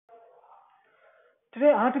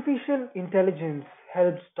Today, artificial intelligence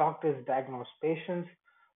helps doctors diagnose patients,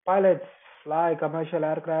 pilots fly commercial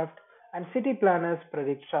aircraft, and city planners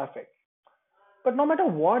predict traffic. But no matter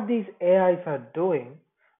what these AIs are doing,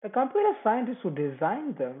 the computer scientists who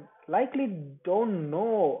designed them likely don't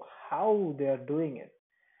know how they are doing it.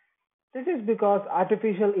 This is because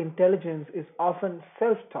artificial intelligence is often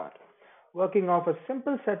self taught, working off a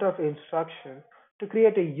simple set of instructions to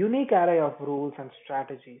create a unique array of rules and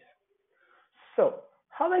strategies. So,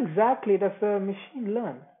 how exactly does a machine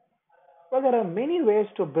learn? Well, there are many ways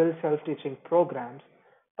to build self teaching programs,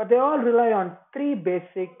 but they all rely on three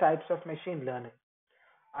basic types of machine learning: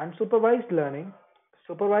 unsupervised learning,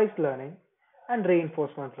 supervised learning, and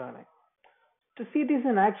reinforcement learning. To see this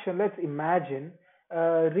in action, let's imagine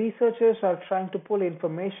researchers are trying to pull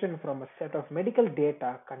information from a set of medical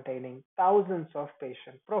data containing thousands of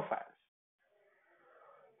patient profiles.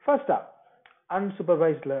 First up,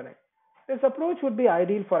 unsupervised learning. This approach would be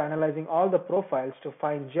ideal for analyzing all the profiles to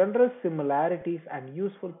find general similarities and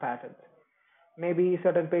useful patterns. Maybe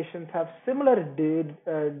certain patients have similar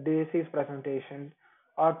disease presentation,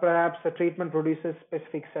 or perhaps a treatment produces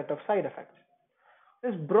specific set of side effects.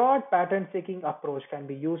 This broad pattern seeking approach can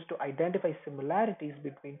be used to identify similarities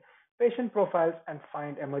between patient profiles and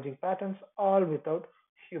find emerging patterns, all without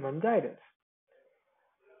human guidance.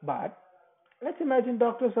 But let's imagine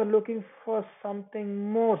doctors are looking for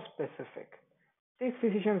something more specific. These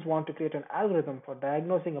physicians want to create an algorithm for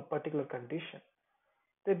diagnosing a particular condition.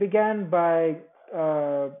 They began by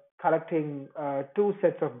collecting two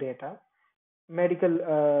sets of data: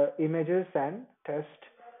 medical images and test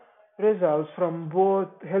results from both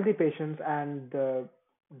healthy patients and the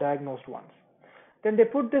diagnosed ones. Then they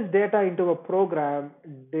put this data into a program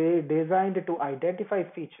they designed to identify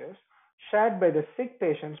features shared by the sick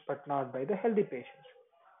patients but not by the healthy patients.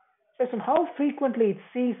 Based on how frequently it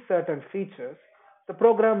sees certain features, the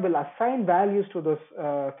program will assign values to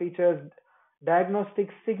those features' diagnostic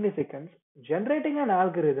significance, generating an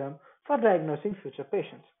algorithm for diagnosing future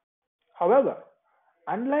patients. However,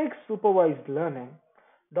 unlike supervised learning,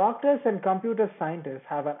 doctors and computer scientists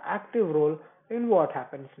have an active role in what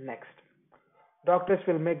happens next. Doctors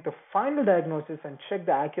will make the final diagnosis and check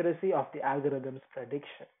the accuracy of the algorithm's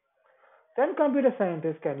prediction. Then computer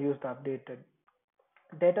scientists can use the updated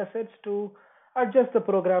datasets to adjust the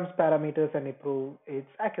program's parameters and improve its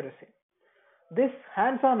accuracy. This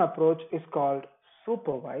hands-on approach is called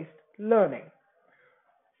supervised learning.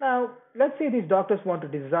 Now, let's say these doctors want to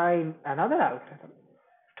design another algorithm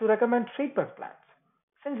to recommend treatment plans.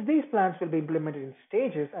 Since these plans will be implemented in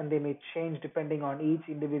stages and they may change depending on each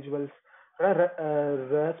individual's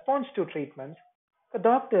response to treatments, the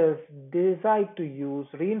doctors decide to use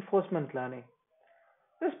reinforcement learning.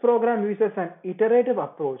 This program uses an iterative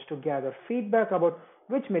approach to gather feedback about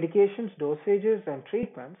which medications, dosages, and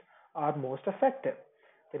treatments are most effective.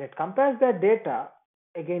 Then it compares that data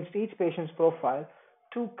against each patient's profile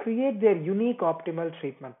to create their unique optimal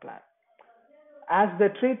treatment plan. As the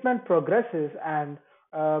treatment progresses and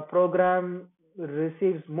program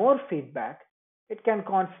receives more feedback, it can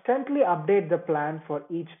constantly update the plan for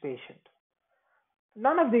each patient.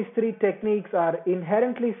 None of these three techniques are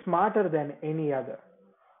inherently smarter than any other.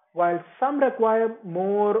 While some require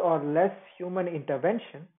more or less human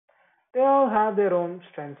intervention, they all have their own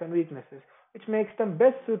strengths and weaknesses, which makes them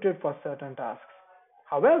best suited for certain tasks.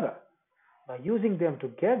 However, by using them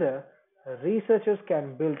together, researchers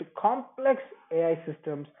can build complex AI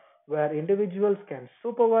systems where individuals can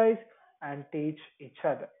supervise and teach each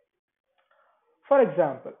other. For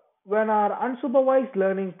example, when our unsupervised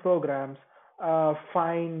learning programs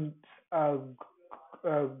find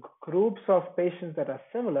groups of patients that are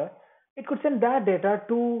similar, it could send that data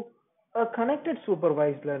to a connected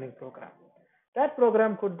supervised learning program. That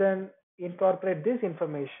program could then incorporate this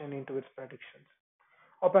information into its predictions.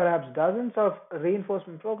 Or perhaps dozens of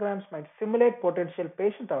reinforcement programs might simulate potential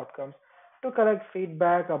patient outcomes to collect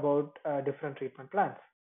feedback about different treatment plans.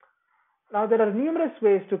 Now, there are numerous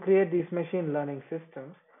ways to create these machine learning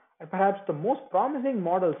systems, and perhaps the most promising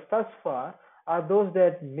models thus far are those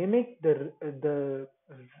that mimic the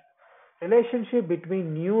relationship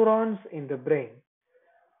between neurons in the brain.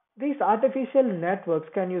 These artificial networks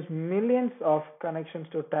can use millions of connections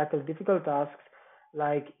to tackle difficult tasks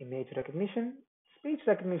like image recognition, speech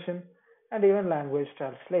recognition, and even language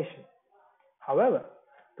translation. However,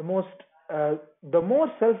 the most the more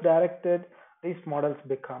self-directed these models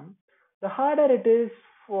become, the harder it is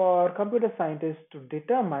for computer scientists to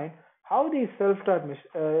determine how these self-taught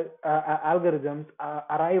algorithms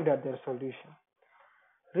arrived at their solution.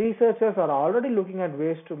 Researchers are already looking at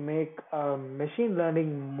ways to make machine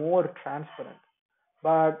learning more transparent.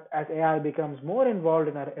 But as AI becomes more involved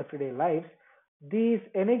in our everyday lives, these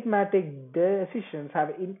enigmatic decisions have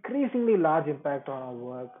increasingly large impact on our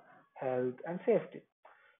work, health, and safety.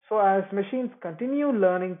 So as machines continue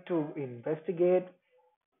learning to investigate,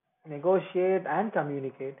 negotiate, and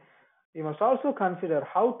communicate, we must also consider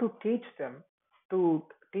how to to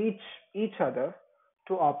teach each other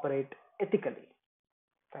to operate ethically.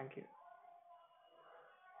 Thank you.